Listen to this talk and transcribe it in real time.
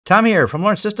Tom here from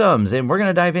Lawrence Systems, and we're going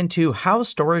to dive into how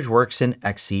storage works in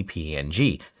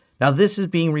XCP-NG. Now, this is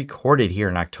being recorded here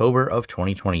in October of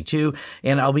 2022,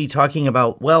 and I'll be talking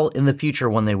about, well, in the future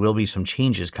when there will be some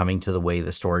changes coming to the way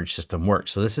the storage system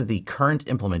works. So this is the current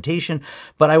implementation,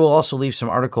 but I will also leave some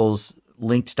articles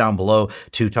linked down below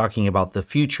to talking about the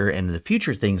future and the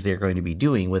future things they're going to be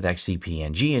doing with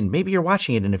XCP-NG. And maybe you're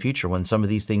watching it in the future when some of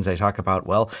these things I talk about,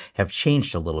 well, have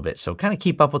changed a little bit. So kind of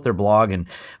keep up with their blog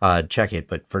and check it.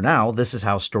 But for now, this is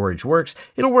how storage works.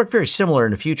 It'll work very similar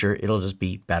in the future. It'll just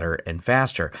be better and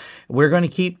faster. We're going to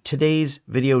keep today's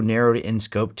video narrowed in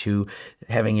scope to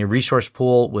having a resource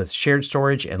pool with shared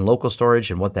storage and local storage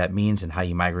and what that means and how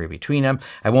you migrate between them.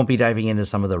 I won't be diving into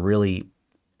some of the really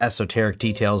esoteric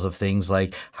details of things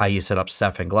like how you set up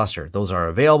Ceph and Gluster. Those are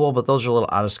available, but those are a little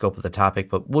out of scope of the topic,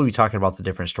 but we'll be talking about the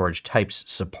different storage types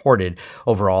supported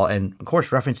overall, and of course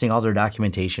referencing all their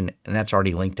documentation, and that's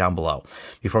already linked down below.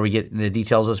 Before we get into the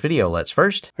details of this video, let's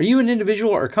first, are you an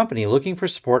individual or company looking for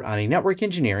support on a network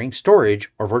engineering,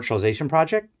 storage, or virtualization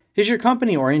project? Is your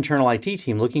company or internal IT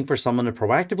team looking for someone to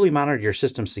proactively monitor your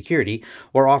system security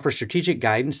or offer strategic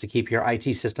guidance to keep your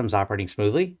IT systems operating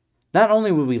smoothly? Not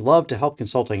only would we love to help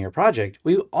consult on your project,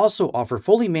 we also offer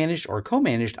fully managed or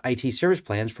co-managed IT service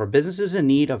plans for businesses in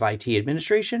need of IT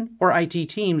administration or IT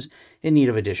teams in need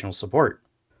of additional support.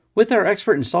 With our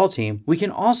expert install team, we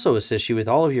can also assist you with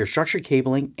all of your structured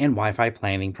cabling and Wi-Fi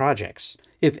planning projects.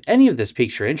 If any of this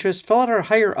piques your interest, fill out our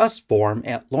Hire Us form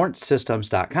at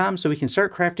lawrencesystems.com so we can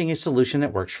start crafting a solution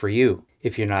that works for you.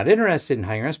 If you're not interested in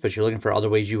hiring us, but you're looking for other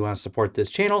ways you want to support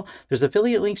this channel, there's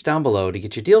affiliate links down below to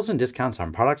get you deals and discounts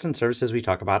on products and services we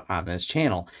talk about on this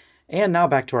channel. And now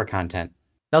back to our content.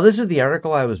 Now, this is the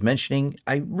article I was mentioning.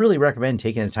 I really recommend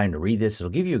taking the time to read this. It'll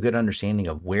give you a good understanding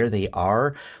of where they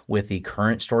are with the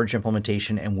current storage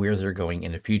implementation and where they're going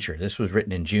in the future. This was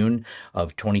written in June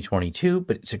of 2022,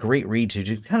 but it's a great read to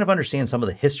just kind of understand some of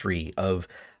the history of,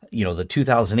 the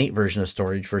 2008 version of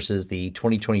storage versus the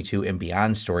 2022 and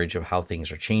beyond storage of how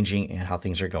things are changing and how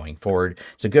things are going forward.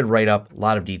 It's a good write-up, a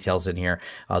lot of details in here.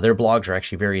 Their blogs are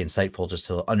actually very insightful just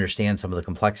to understand some of the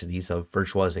complexities of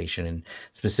virtualization, and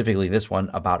specifically this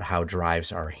one about how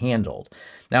drives are handled.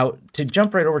 Now, to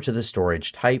jump right over to the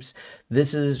storage types,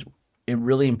 this is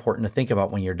really important to think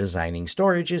about when you're designing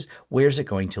storage is where's it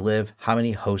going to live? How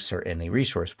many hosts are in a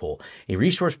resource pool? A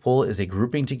resource pool is a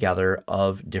grouping together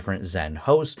of different Xen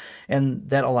hosts, and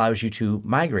that allows you to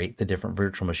migrate the different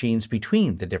virtual machines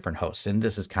between the different hosts. And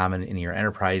this is common in your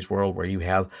enterprise world where you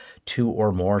have 2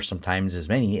 or more, sometimes as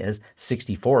many as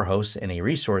 64 hosts in a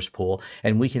resource pool,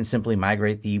 and we can simply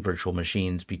migrate the virtual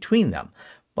machines between them.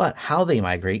 But how they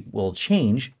migrate will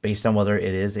change based on whether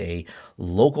it is a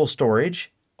local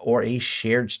storage or a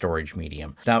shared storage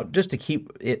medium. Now, just to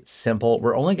keep it simple,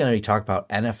 we're only going to be talking about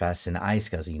NFS and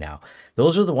iSCSI now.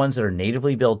 Those are the ones that are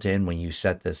natively built in when you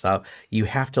set this up. You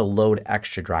have to load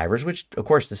extra drivers, which of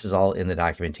course this is all in the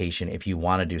documentation if you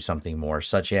want to do something more,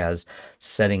 such as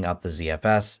setting up the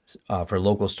ZFS for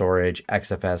local storage,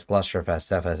 XFS,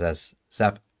 GlusterFS, FSS,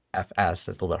 FS, that's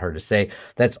a little bit hard to say.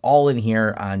 That's all in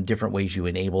here on different ways you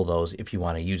enable those if you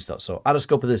want to use those. So out of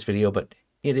scope of this video, but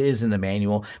it is in the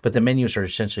manual, but the menus are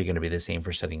essentially going to be the same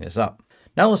for setting this up.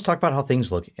 Now let's talk about how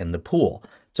things look in the pool.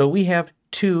 So we have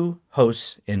 2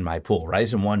 hosts in my pool,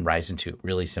 Ryzen 1, Ryzen 2,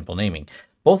 really simple naming.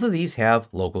 Both of these have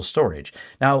local storage.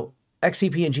 Now,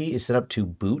 XCP-NG is set up to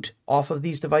boot off of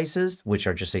these devices, which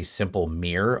are just a simple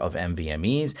mirror of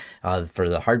NVMEs. For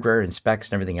the hardware and specs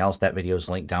and everything else, that video is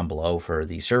linked down below for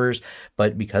these servers.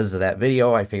 But because of that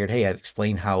video, I figured, hey, I'd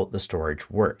explain how the storage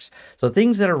works. So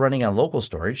things that are running on local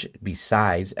storage,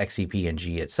 besides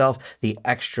XCP-NG itself, the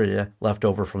extra left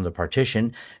over from the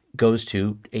partition goes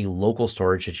to a local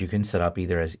storage that you can set up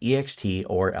either as ext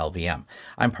or LVM.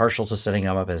 I'm partial to setting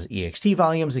them up as ext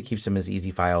volumes. It keeps them as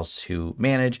easy files to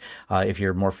manage. If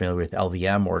you're more familiar with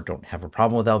LVM or don't have a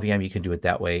problem with LVM, you can do it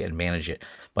that way and manage it.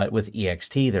 But with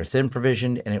ext, they're thin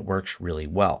provisioned and it works really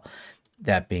well.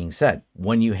 That being said,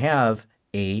 when you have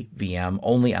a VM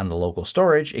only on the local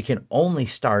storage, it can only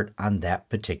start on that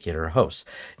particular host.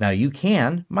 Now you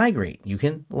can migrate, you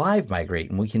can live migrate,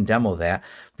 and we can demo that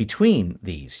between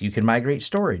these. You can migrate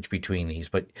storage between these,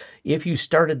 but if you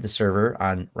started the server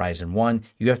on Ryzen 1,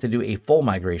 you have to do a full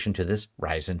migration to this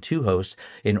Ryzen 2 host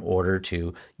in order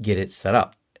to get it set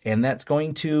up. And that's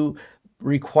going to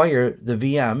require the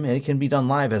VM, and it can be done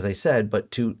live, as I said,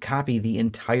 but to copy the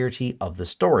entirety of the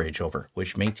storage over,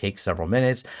 which may take several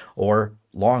minutes or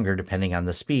longer depending on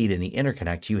the speed and the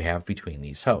interconnect you have between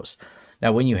these hosts.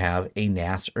 Now, when you have a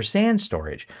NAS or SAN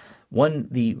storage, when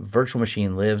the virtual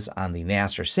machine lives on the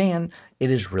NAS or SAN, it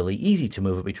is really easy to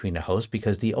move it between the hosts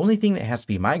because the only thing that has to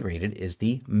be migrated is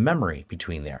the memory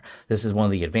between there. This is one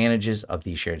of the advantages of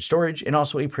the shared storage and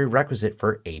also a prerequisite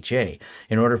for HA.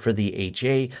 In order for the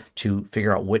HA to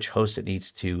figure out which host it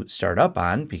needs to start up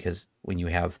on, because when you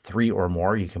have 3 or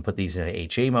more, you can put these in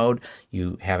HA mode,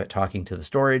 you have it talking to the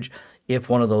storage. If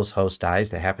one of those hosts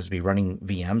dies that happens to be running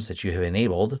VMs that you have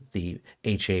enabled the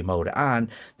HA mode on,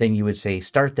 then you would say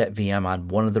start that VM on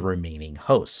one of the remaining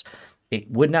hosts.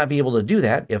 It would not be able to do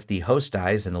that if the host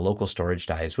dies and the local storage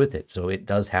dies with it. So it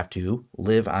does have to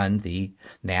live on the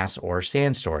NAS or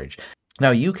SAN storage.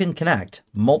 Now you can connect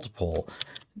multiple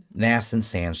NAS and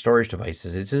SAN storage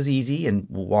devices. It's as easy, and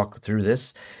we'll walk through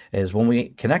this, as when we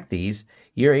connect these,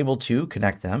 you're able to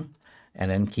connect them and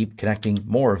then keep connecting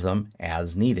more of them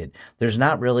as needed. There's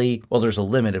not really, well, there's a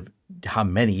limit of how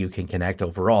many you can connect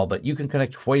overall, but you can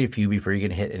connect quite a few before you're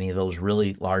going to hit any of those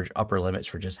really large upper limits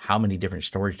for just how many different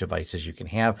storage devices you can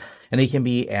have, and they can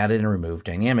be added and removed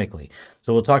dynamically.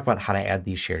 So we'll talk about how to add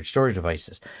these shared storage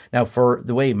devices. Now, for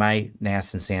the way my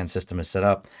NAS and SAN system is set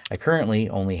up, I currently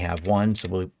only have one, so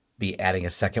we'll be adding a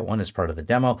second one as part of the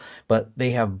demo, but they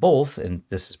have both, and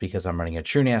this is because I'm running a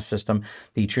TrueNAS system.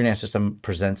 The TrueNAS system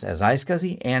presents as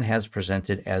iSCSI and has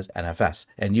presented as NFS,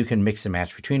 and you can mix and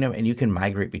match between them, and you can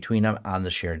migrate between them on the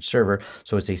shared server.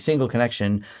 So it's a single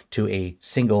connection to a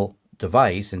single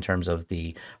device in terms of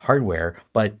the hardware,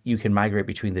 but you can migrate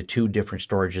between the 2 different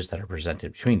storages that are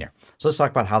presented between there. So let's talk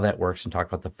about how that works and talk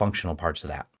about the functional parts of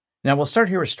that. Now we'll start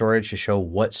here with storage to show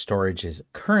what storage is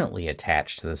currently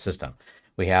attached to the system.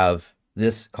 We have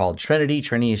this called Trinity.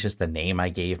 Trinity is just the name I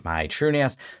gave my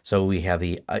TrueNAS. So we have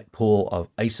the pool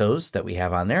of ISOs that we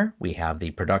have on there. We have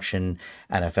the production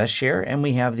NFS share, and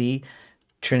we have the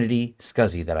Trinity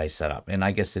SCSI that I set up. And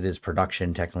I guess it is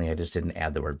production. Technically, I just didn't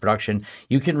add the word production.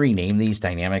 You can rename these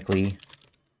dynamically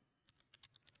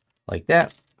like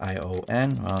that.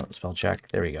 ION, well, spell check.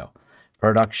 There we go.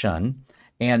 Production.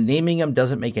 And naming them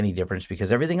doesn't make any difference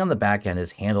because everything on the back end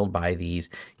is handled by these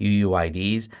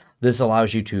UUIDs. This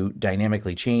allows you to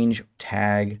dynamically change,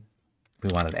 tag, if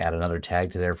we wanted to add another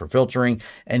tag to there for filtering,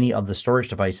 any of the storage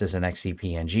devices in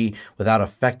XCP-NG without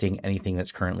affecting anything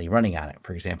that's currently running on it.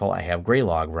 For example, I have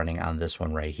Graylog running on this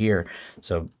one right here.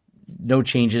 So no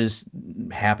changes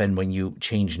happen when you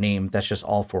change name. That's just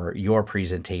all for your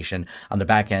presentation. On the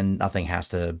back end, nothing has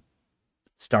to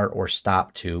start or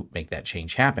stop to make that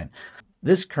change happen.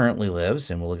 This currently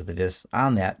lives, and we'll look at the disk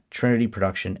on that Trinity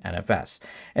Production NFS.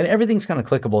 And everything's kind of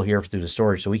clickable here through the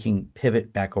storage, so we can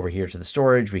pivot back over here to the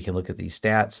storage. We can look at these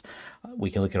stats. We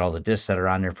can look at all the disks that are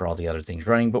on there for all the other things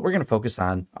running, but we're going to focus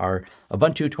on our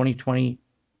Ubuntu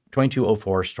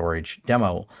 2204 storage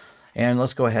demo. And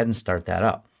let's go ahead and start that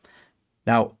up.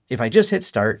 Now, if I just hit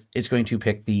start, it's going to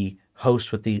pick the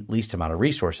host with the least amount of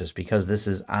resources because this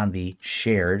is on the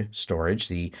shared storage,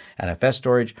 the NFS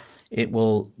storage. It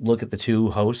will look at the 2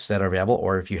 hosts that are available,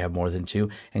 or if you have more than 2,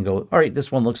 and go, all right,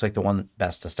 this one looks like the one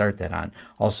best to start that on.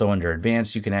 Also under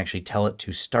advanced, you can actually tell it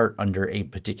to start under a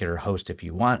particular host if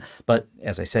you want. But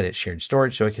as I said, it's shared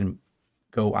storage, so it can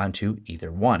go onto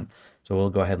either one. So we'll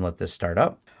go ahead and let this start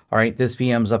up. All right, this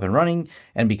VM's up and running,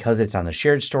 and because it's on the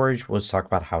shared storage, let's talk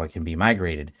about how it can be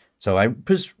migrated. So I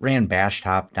just ran bash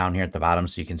top down here at the bottom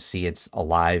so you can see it's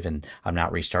alive and I'm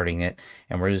not restarting it.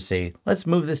 And we're going to say, let's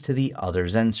move this to the other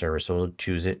XenServer. So we'll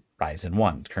choose it Ryzen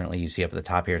 1. Currently, you see up at the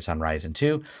top here, it's on Ryzen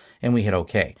 2, and we hit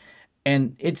OK.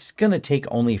 And it's going to take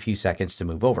only a few seconds to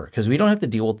move over because we don't have to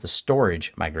deal with the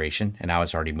storage migration. And now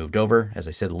it's already moved over. As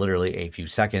I said, literally a few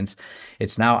seconds.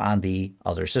 It's now on the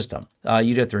other system.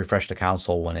 You'd have to refresh the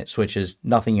console when it switches.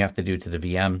 Nothing you have to do to the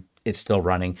VM. It's still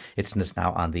running. It's just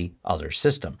now on the other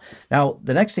system. Now,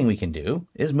 the next thing we can do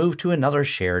is move to another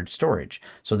shared storage.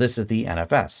 So this is the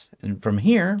NFS. And from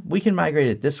here, we can migrate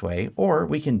it this way, or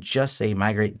we can just say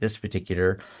migrate this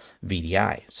particular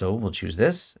VDI. So we'll choose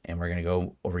this, and we're going to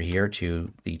go over here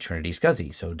to the Trinity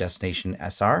SCSI. So destination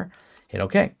SR, hit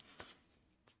OK.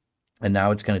 And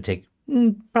now it's going to take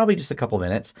probably just a couple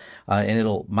minutes, and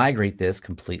it'll migrate this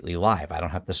completely live. I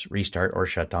don't have to restart or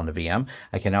shut down the VM.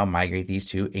 I can now migrate these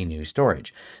to a new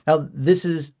storage. Now, this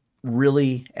is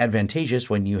really advantageous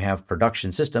when you have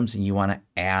production systems and you want to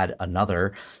add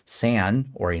another SAN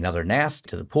or another NAS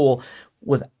to the pool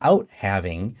without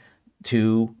having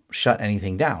to shut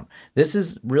anything down. This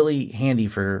is really handy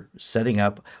for setting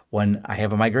up when I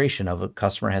have a migration of a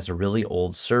customer has a really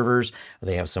old servers,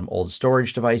 they have some old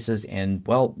storage devices, and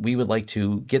well, we would like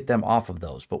to get them off of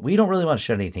those, but we don't really want to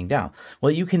shut anything down.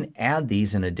 Well, you can add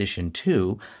these in addition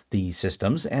to the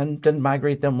systems and then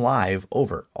migrate them live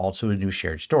over, also a new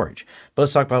shared storage. But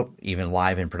let's talk about even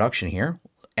live in production here.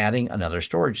 adding another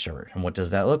storage server. And what does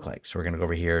that look like? So we're going to go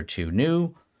over here to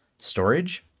New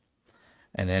Storage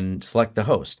and then select the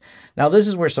host. Now this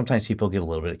is where sometimes people get a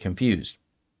little bit confused.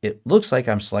 It looks like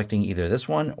I'm selecting either this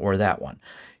one or that one.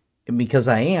 And because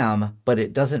I am, but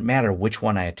it doesn't matter which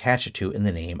one I attach it to in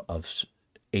the name of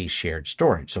a shared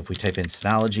storage. So if we type in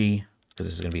Synology, because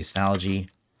this is going to be Synology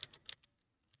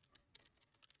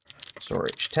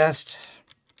storage test,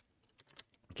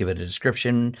 give it a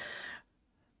description.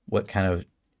 What kind of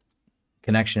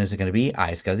connection is it going to be?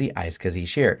 iSCSI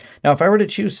shared. Now, if I were to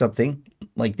choose something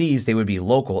like these, they would be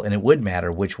local, and it would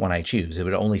matter which one I choose. It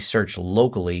would only search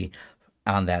locally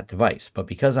on that device. But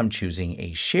because I'm choosing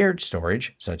a shared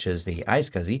storage, such as the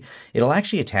iSCSI, it'll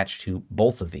actually attach to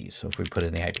both of these. So if we put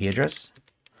in the IP address,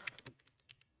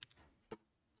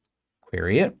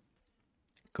 query it,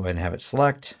 go ahead and have it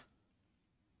select.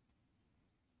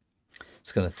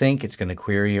 It's going to think, it's going to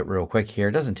query it real quick here.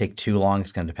 It doesn't take too long.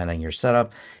 It's going to depend on your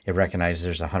setup. It recognizes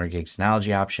there's a 100 gig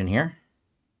Synology option here.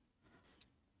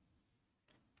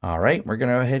 All right, we're going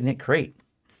to go ahead and hit create.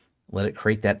 Let it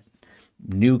create that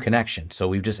new connection. So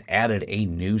we've just added a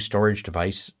new storage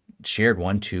device, shared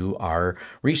one, to our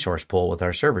resource pool with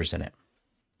our servers in it.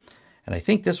 And I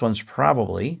think this one's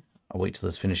probably, I'll wait till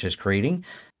this finishes creating.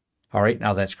 All right,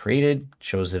 now that's created,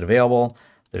 shows it available.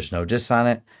 There's no disks on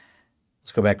it.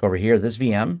 Let's go back over here. This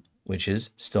VM, which is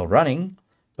still running,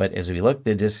 but as we look,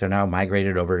 the disks are now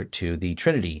migrated over to the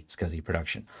Trinity SCSI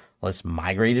production. Let's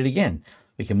migrate it again.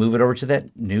 We can move it over to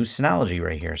that new Synology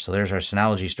right here. So there's our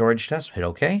Synology storage test. Hit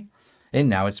OK. And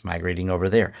now it's migrating over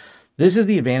there. This is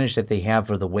the advantage that they have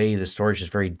for the way the storage is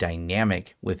very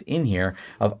dynamic within here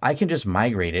of I can just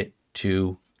migrate it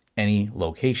to any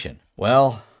location.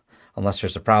 Well, unless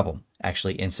there's a problem,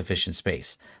 actually insufficient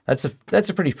space. That's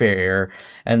a pretty fair error.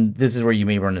 And this is where you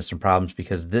may run into some problems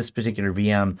because this particular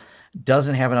VM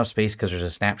doesn't have enough space because there's a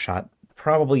snapshot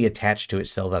probably attached to it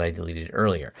still that I deleted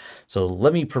earlier. So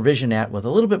let me provision that with a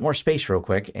little bit more space real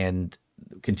quick and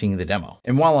continue the demo.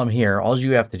 And while I'm here, all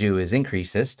you have to do is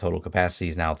increase this. Total capacity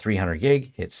is now 300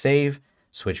 gig, hit save,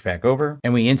 switch back over,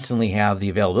 and we instantly have the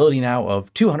availability now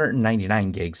of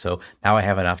 299 gigs. So now I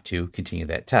have enough to continue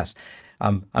that test.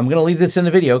 I'm going to leave this in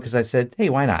the video because I said, hey,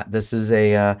 why not? This is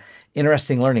a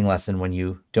interesting learning lesson. When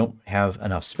you don't have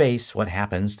enough space, what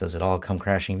happens? Does it all come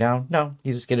crashing down? No,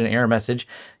 you just get an error message.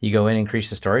 You go in,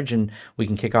 increase the storage, and we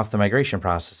can kick off the migration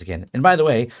process again. And by the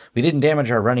way, we didn't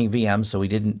damage our running VM, so we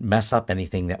didn't mess up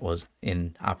anything that was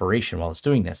in operation while it's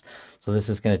doing this. So this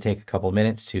is going to take a couple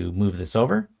minutes to move this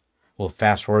over. We'll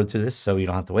fast forward through this so you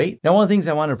don't have to wait. Now, one of the things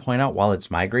I wanted to point out while it's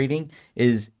migrating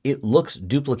is it looks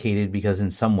duplicated because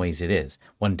in some ways it is.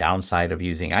 One downside of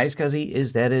using iSCSI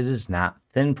is that it is not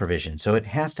thin provision. So it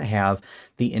has to have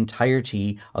the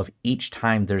entirety of each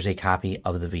time there's a copy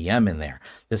of the VM in there.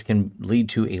 This can lead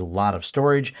to a lot of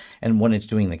storage. And when it's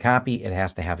doing the copy, it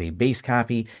has to have a base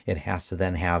copy. It has to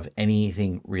then have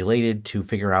anything related to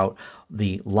figure out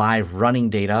the live running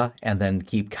data and then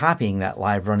keep copying that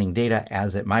live running data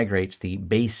as it migrates the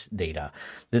base data.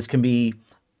 This can be,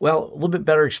 well, a little bit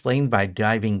better explained by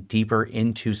diving deeper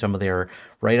into some of their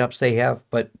write-ups they have,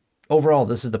 but overall,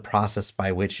 this is the process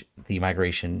by which the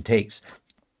migration takes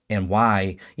and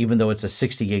why, even though it's a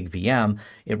 60 gig VM,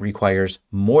 it requires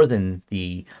more than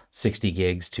the 60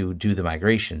 gigs to do the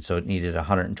migration. So it needed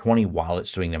 120 while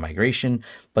it's doing the migration,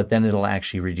 but then it'll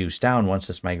actually reduce down once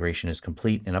this migration is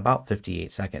complete in about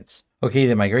 58 seconds. Okay,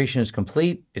 the migration is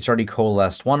complete. It's already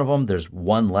coalesced one of them. There's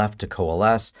one left to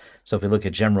coalesce. So if we look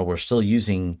at general, we're still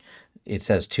using, it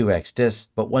says 2x disks,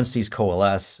 but once these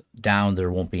coalesce down,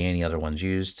 there won't be any other ones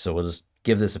used. So we'll just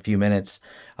give this a few minutes.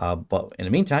 But in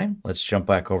the meantime, let's jump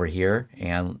back over here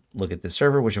and look at the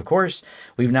server, which of course,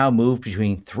 we've now moved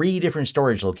between 3 different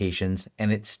storage locations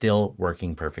and it's still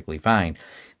working perfectly fine.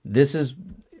 This is,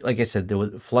 like I said,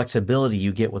 the flexibility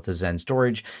you get with the Xen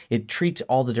storage. It treats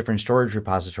all the different storage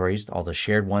repositories, all the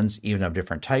shared ones, even of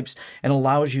different types, and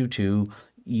allows you to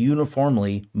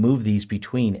uniformly move these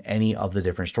between any of the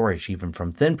different storage, even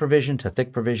from thin provision to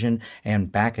thick provision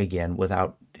and back again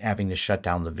without having to shut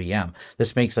down the VM.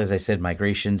 This makes, as I said,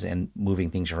 migrations and moving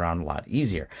things around a lot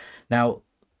easier. Now,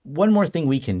 one more thing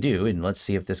we can do, and let's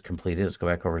see if this completed. Let's go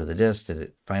back over to the disk. Did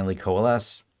it finally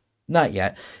coalesce? Not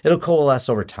yet. It'll coalesce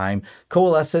over time.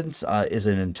 Coalescence is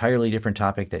an entirely different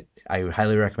topic that I would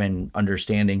highly recommend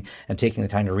understanding and taking the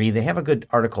time to read. They have a good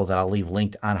article that I'll leave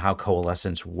linked on how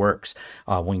coalescence works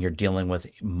when you're dealing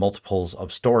with multiples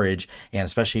of storage, and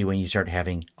especially when you start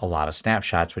having a lot of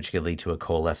snapshots, which could lead to a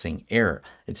coalescing error.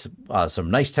 It's some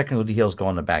nice technical details go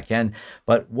on the back end.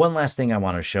 But one last thing I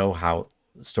want to show how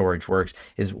storage works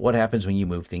is what happens when you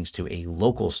move things to a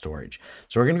local storage.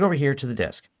 So we're going to go over here to the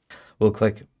disk. We'll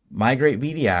click migrate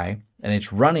VDI, and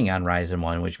it's running on Ryzen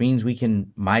 1, which means we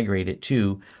can migrate it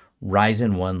to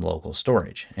Ryzen 1 local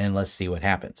storage. And let's see what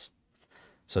happens.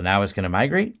 So now it's going to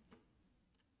migrate,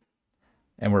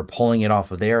 and we're pulling it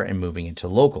off of there and moving it to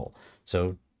local.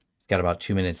 So it's got about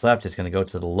 2 minutes left. It's going to go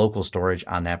to the local storage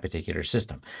on that particular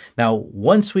system. Now,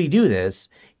 once we do this,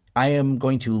 I am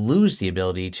going to lose the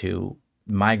ability to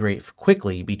migrate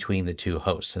quickly between the two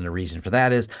hosts. And the reason for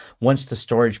that is once the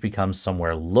storage becomes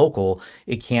somewhere local,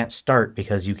 it can't start,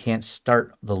 because you can't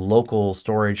start the local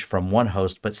storage from one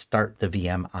host, but start the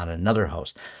VM on another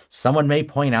host. Someone may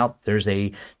point out there's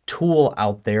a tool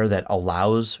out there that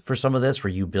allows for some of this,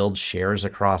 where you build shares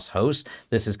across hosts.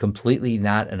 This is completely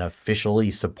not an officially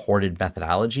supported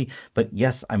methodology, but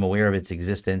yes, I'm aware of its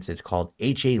existence. It's called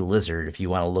HA Lizard, if you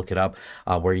want to look it up,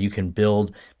 where you can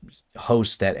build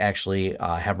hosts that actually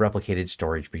have replicated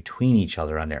storage between each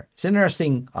other on there. It's an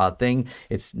interesting thing.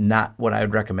 It's not what I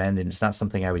would recommend, and it's not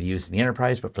something I would use in the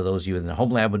enterprise, but for those of you in the home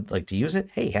lab would like to use it,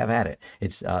 hey, have at it.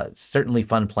 It's certainly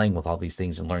fun playing with all these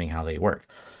things and learning how they work.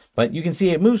 But you can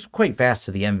see it moves quite fast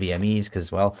to the NVMEs because,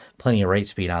 well, plenty of write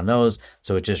speed on those.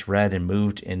 So it just read and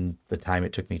moved in the time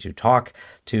it took me to talk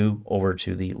to over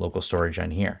to the local storage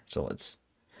on here. So it's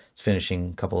finishing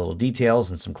a couple little details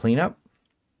and some cleanup.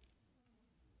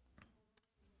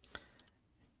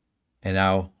 And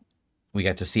now we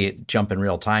got to see it jump in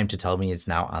real time to tell me it's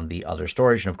now on the other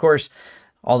storage. And of course,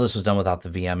 all this was done without the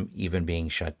VM even being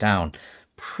shut down.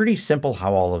 Pretty simple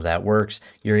how all of that works.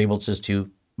 You're able just to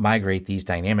migrate these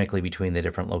dynamically between the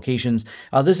different locations.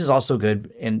 This is also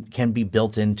good and can be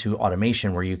built into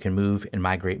automation, where you can move and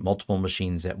migrate multiple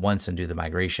machines at once and do the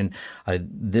migration.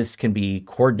 This can be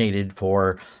coordinated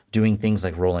for doing things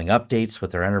like rolling updates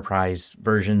with their enterprise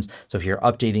versions. So if you're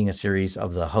updating a series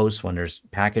of the hosts when there's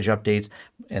package updates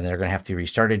and they're going to have to be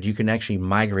restarted, you can actually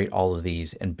migrate all of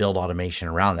these and build automation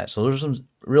around that. So there's some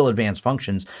real advanced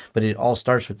functions, but it all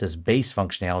starts with this base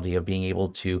functionality of being able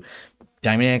to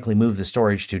dynamically move the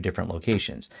storage to different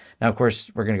locations. Now, of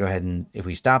course, we're going to go ahead and, if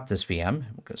we stop this VM,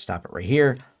 we're going to stop it right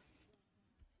here.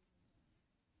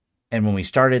 And when we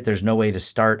start it, there's no way to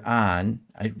start on.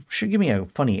 It should give me a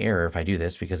funny error if I do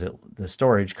this, because the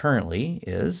storage currently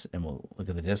is, and we'll look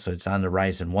at the disk, so it's on the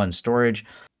Ryzen 1 storage.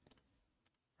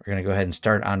 We're going to go ahead and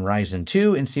start on Ryzen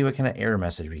 2 and see what kind of error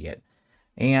message we get.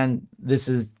 And this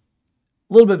is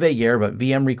a little bit vague here, but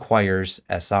VM requires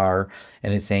SR,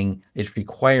 and it's saying it's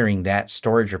requiring that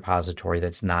storage repository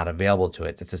that's not available to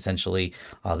it. That's essentially,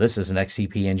 this is an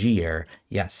XCP-NG error.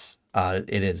 Yes,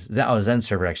 it is.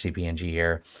 XenServer XCP-NG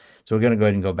error. So we're going to go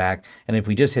ahead and go back. And if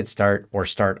we just hit start or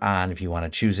start on, if you want to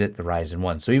choose it, the Ryzen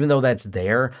 1. So even though that's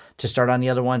there to start on the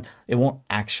other one, it won't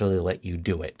actually let you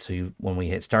do it. So when we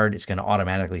hit start, it's going to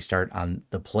automatically start on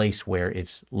the place where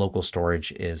its local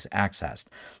storage is accessed.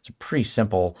 It's pretty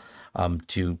simple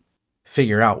to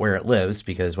figure out where it lives,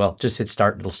 because, well, just hit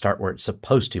start. It'll start where it's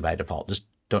supposed to by default. Just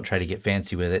don't try to get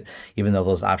fancy with it, even though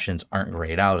those options aren't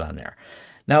grayed out on there.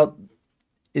 Now,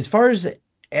 as far as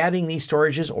adding these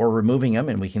storages or removing them,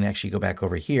 and we can actually go back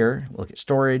over here, look at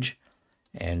storage,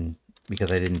 and because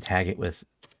I didn't tag it with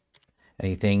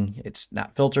anything, it's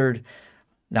not filtered.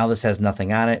 Now this has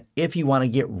nothing on it. If you want to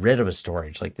get rid of a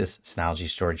storage, like this Synology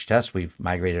storage test, we've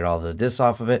migrated all the disks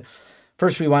off of it.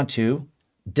 First, we want to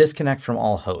disconnect from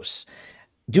all hosts.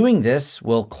 Doing this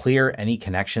will clear any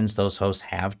connections those hosts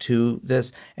have to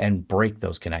this and break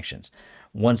those connections.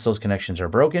 Once those connections are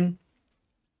broken,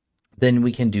 then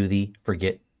we can do the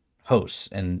forget hosts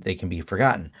and they can be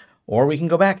forgotten. Or we can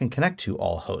go back and connect to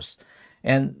all hosts.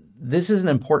 And this is an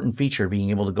important feature,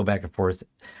 being able to go back and forth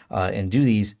and do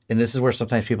these. And this is where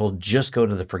sometimes people just go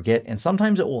to the forget, and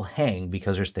sometimes it will hang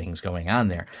because there's things going on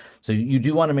there. So you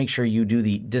do want to make sure you do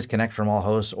the disconnect from all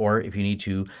hosts, or if you need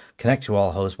to connect to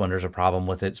all hosts when there's a problem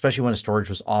with it, especially when a storage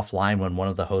was offline when one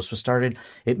of the hosts was started,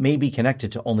 it may be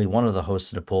connected to only one of the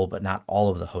hosts in the pool, but not all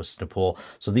of the hosts in the pool.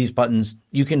 So these buttons,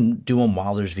 you can do them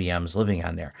while there's VMs living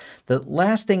on there. The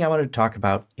last thing I want to talk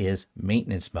about is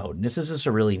maintenance mode. And this is just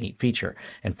a really neat feature.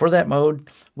 And for that mode,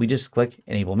 we just click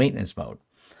enable maintenance mode.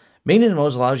 Maintenance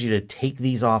mode allows you to take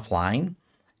these offline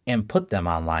and put them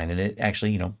online. And it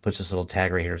actually, puts this little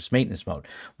tag right here, it's maintenance mode.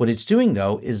 What it's doing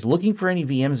though is looking for any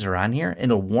VMs that are on here,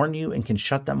 and it'll warn you and can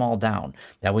shut them all down.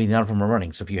 That way none of them are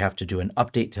running. So if you have to do an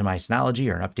update to my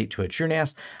Synology or an update to a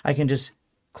TrueNAS, I can just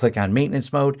click on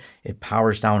maintenance mode. It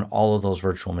powers down all of those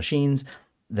virtual machines.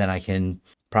 Then I can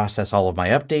process all of my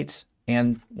updates.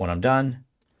 And when I'm done,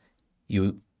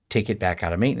 you take it back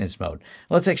out of maintenance mode.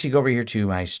 Let's actually go over here to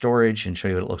my storage and show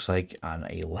you what it looks like on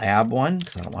a lab one,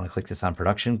 because I don't want to click this on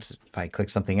production. If I click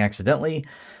something accidentally,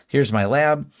 here's my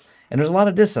lab, and there's a lot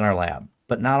of disks in our lab.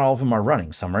 but not all of them are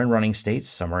running. Some are in running states,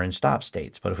 some are in stop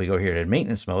states. But if we go here to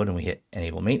maintenance mode and we hit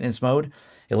enable maintenance mode,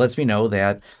 it lets me know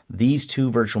that these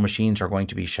 2 virtual machines are going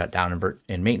to be shut down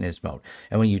in maintenance mode.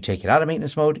 And when you take it out of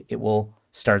maintenance mode, it will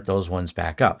start those ones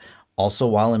back up. Also,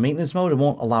 while in maintenance mode, it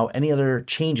won't allow any other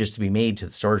changes to be made to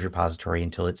the storage repository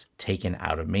until it's taken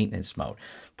out of maintenance mode.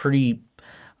 Pretty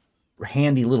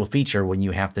handy little feature when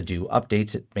you have to do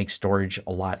updates. It makes storage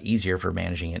a lot easier for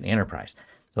managing an enterprise.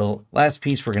 The last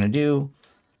piece we're going to do,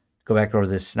 go back over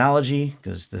this Synology,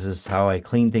 because this is how I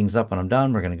clean things up when I'm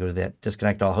done. We're going to go to that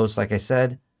disconnect all hosts, like I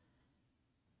said.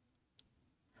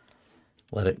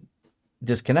 Let it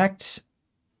disconnect.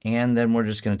 And then we're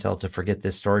just going to tell it to forget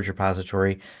this storage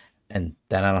repository. And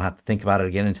then I don't have to think about it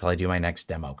again until I do my next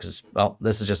demo. Because, well,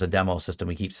 this is just a demo system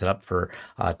we keep set up for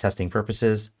testing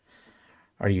purposes.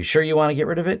 Are you sure you want to get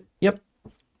rid of it? Yep.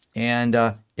 And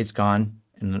it's gone.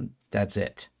 And that's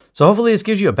it. So hopefully this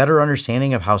gives you a better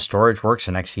understanding of how storage works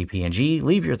in XCP-NG.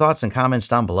 Leave your thoughts and comments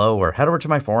down below, or head over to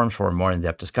my forums for a more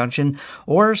in-depth discussion,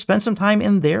 or spend some time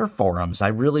in their forums. I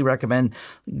really recommend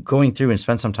going through and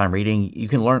spend some time reading. You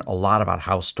can learn a lot about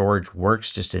how storage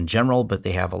works just in general, but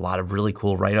they have a lot of really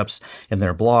cool write-ups in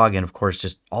their blog. And of course,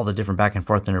 just all the different back and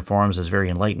forth in their forums is very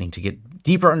enlightening to get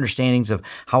deeper understandings of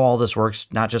how all this works,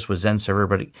 not just with XenServer,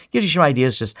 but it gives you some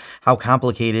ideas just how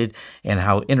complicated and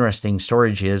how interesting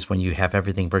storage is when you have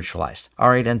everything virtualized.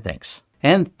 All right, and thanks.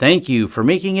 And thank you for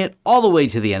making it all the way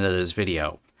to the end of this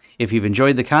video. If you've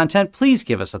enjoyed the content, please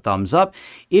give us a thumbs up.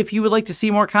 If you would like to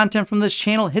see more content from this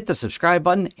channel, hit the subscribe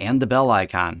button and the bell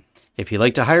icon. If you'd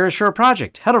like to hire us for a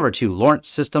project, head over to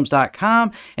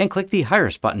lawrencesystems.com and click the Hire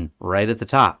Us button right at the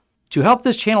top. To help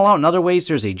this channel out in other ways,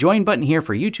 there's a join button here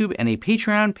for YouTube and a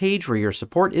Patreon page where your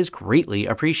support is greatly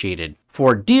appreciated.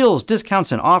 For deals,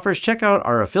 discounts, and offers, check out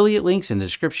our affiliate links in the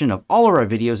description of all of our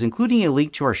videos, including a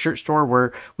link to our shirt store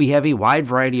where we have a wide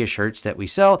variety of shirts that we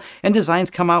sell, and designs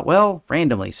come out, well,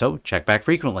 randomly, so check back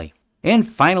frequently. And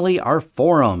finally, our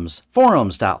forums.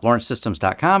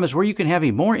 Forums.lawrencesystems.com is where you can have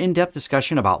a more in-depth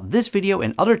discussion about this video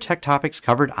and other tech topics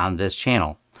covered on this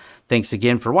channel. Thanks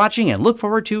again for watching, and look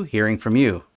forward to hearing from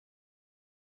you.